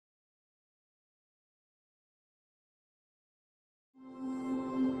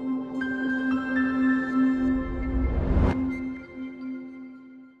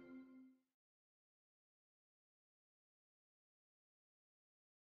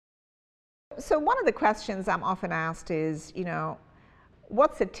So one of the questions I'm often asked is,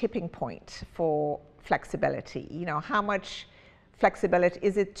 what's the tipping point for flexibility? How much flexibility,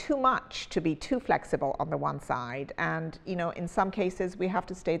 is it too much to be too flexible on the one side? And, in some cases we have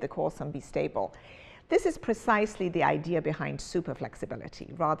to stay the course and be stable. This is precisely the idea behind super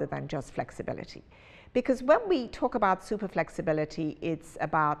flexibility rather than just flexibility. Because when we talk about super flexibility, it's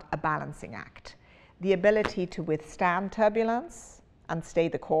about a balancing act. The ability to withstand turbulence and stay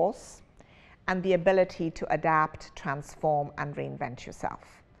the course, and the ability to adapt, transform, and reinvent yourself.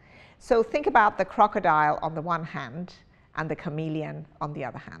 So think about the crocodile on the one hand and the chameleon on the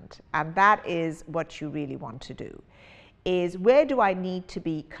other hand. And that is what you really want to do, is where do I need to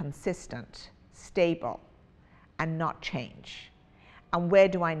be consistent, stable, and not change? And where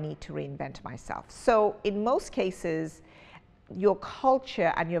do I need to reinvent myself? So in most cases, your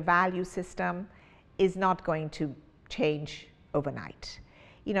culture and your value system is not going to change overnight.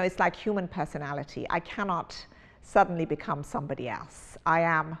 It's like human personality. I cannot suddenly become somebody else. I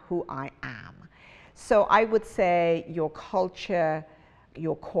am who I am. So I would say your culture,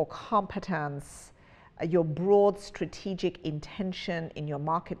 your core competence, your broad strategic intention in your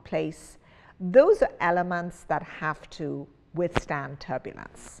marketplace, those are elements that have to withstand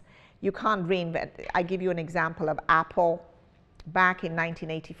turbulence. You can't reinvent. I give you an example of Apple. Back in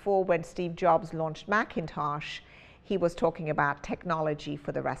 1984, when Steve Jobs launched Macintosh, he was talking about technology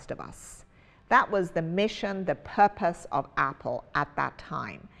for the rest of us. That was the mission, the purpose of Apple at that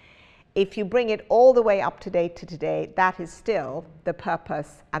time. If you bring it all the way up to date to today, that is still the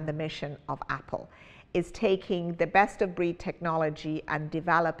purpose and the mission of Apple, is taking the best of breed technology and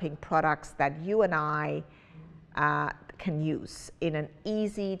developing products that you and I can use in an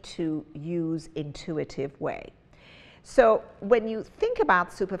easy to use, intuitive way. So when you think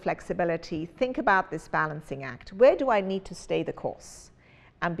about super flexibility, think about this balancing act. Where do I need to stay the course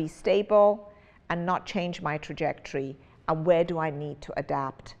and be stable and not change my trajectory? And where do I need to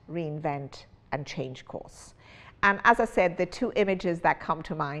adapt, reinvent, and change course? And as I said, the two images that come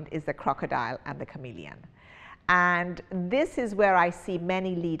to mind is the crocodile and the chameleon. And this is where I see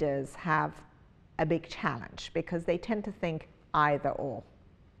many leaders have a big challenge, because they tend to think either or.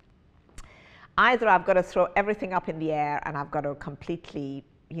 Either I've got to throw everything up in the air and I've got to completely,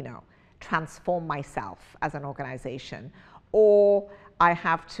 transform myself as an organization, or I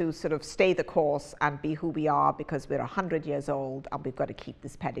have to sort of stay the course and be who we are because we're 100 years old and we've got to keep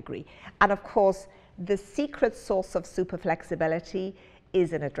this pedigree. And of course, the secret source of super flexibility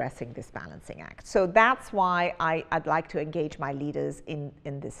is in addressing this balancing act. So that's why I'd like to engage my leaders in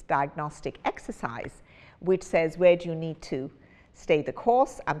this diagnostic exercise, which says, where do you need to stay the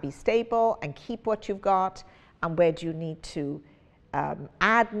course and be stable and keep what you've got, and where do you need to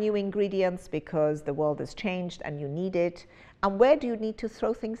add new ingredients because the world has changed and you need it, and where do you need to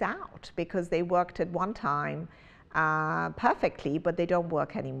throw things out because they worked at one time perfectly but they don't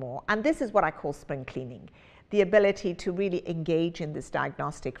work anymore. And this is what I call spring cleaning, the ability to really engage in this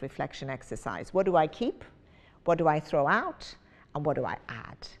diagnostic reflection exercise. What do I keep? What do I throw out? And what do I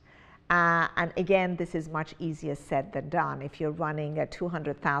add? And again, this is much easier said than done. If you're running a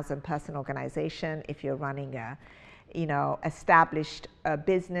 200,000 person organization, if you're running a established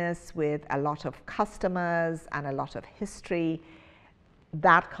business with a lot of customers and a lot of history,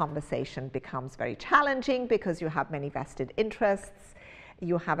 that conversation becomes very challenging because you have many vested interests.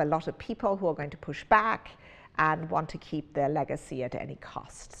 You have a lot of people who are going to push back and want to keep their legacy at any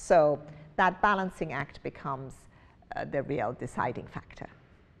cost. So that balancing act becomes the real deciding factor.